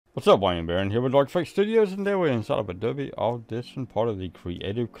What's up, Wayne Barron here with Documents Studios, and there we're inside of Adobe Audition, part of the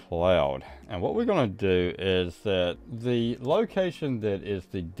Creative Cloud. And what we're going to do is that the location that is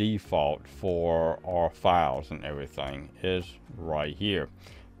the default for our files and everything is right here.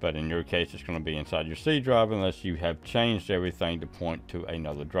 But in your case, it's going to be inside your C drive unless you have changed everything to point to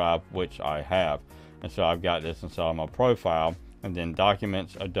another drive, which I have. And so I've got this inside of my profile, and then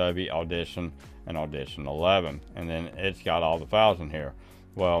Documents, Adobe Audition, and Audition 11. And then it's got all the files in here.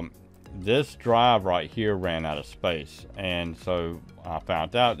 Well, this drive right here ran out of space, and so I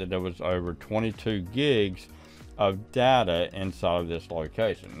found out that there was over 22 gigs of data inside of this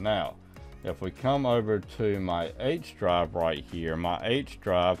location. Now, if we come over to my H drive right here, my H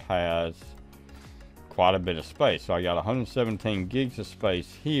drive has quite a bit of space. So I got 117 gigs of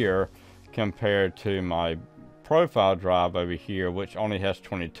space here compared to my profile drive over here, which only has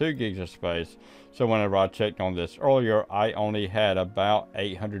 22 gigs of space. So whenever I checked on this earlier, I only had about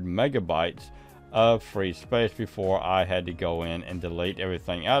 800 megabytes of free space before I had to go in and delete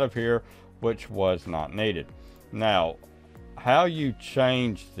everything out of here, which was not needed. Now, how you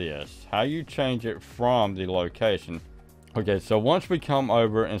change this, how you change it from the location. Okay, so once we come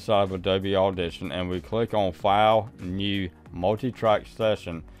over inside of Adobe Audition and we click on File, New, Multi-Track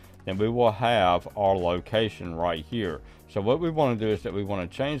Session, then we will have our location right here. So what we want to do is that we want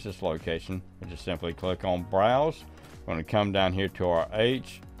to change this location. We just simply click on Browse. We're going to come down here to our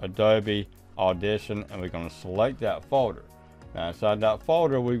H, Adobe Audition, and we're going to select that folder. Now inside that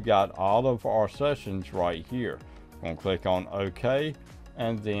folder, we've got all of our sessions right here. We're going to click on OK,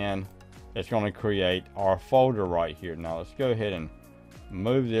 and then it's going to create our folder right here. Now let's go ahead and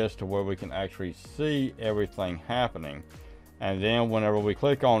move this to where we can actually see everything happening. And then whenever we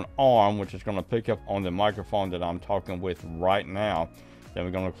click on ARM, which is going to pick up on the microphone that I'm talking with right now, then we're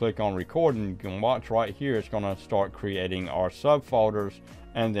going to click on record, and you can watch right here, it's going to start creating our subfolders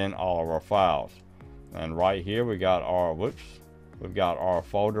and then all of our files. And right here we got our, we've got our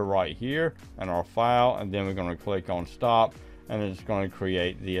folder right here and our file, and then we're going to click on stop, and it's going to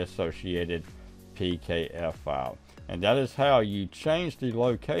create the associated PKF file. And that is how you change the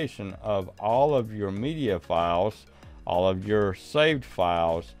location of all of your media files, all of your saved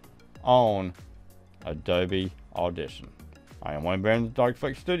files on Adobe Audition. I am Wayne Barron with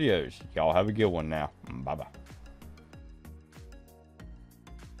Documents Studios. Y'all have a good one now. Bye bye.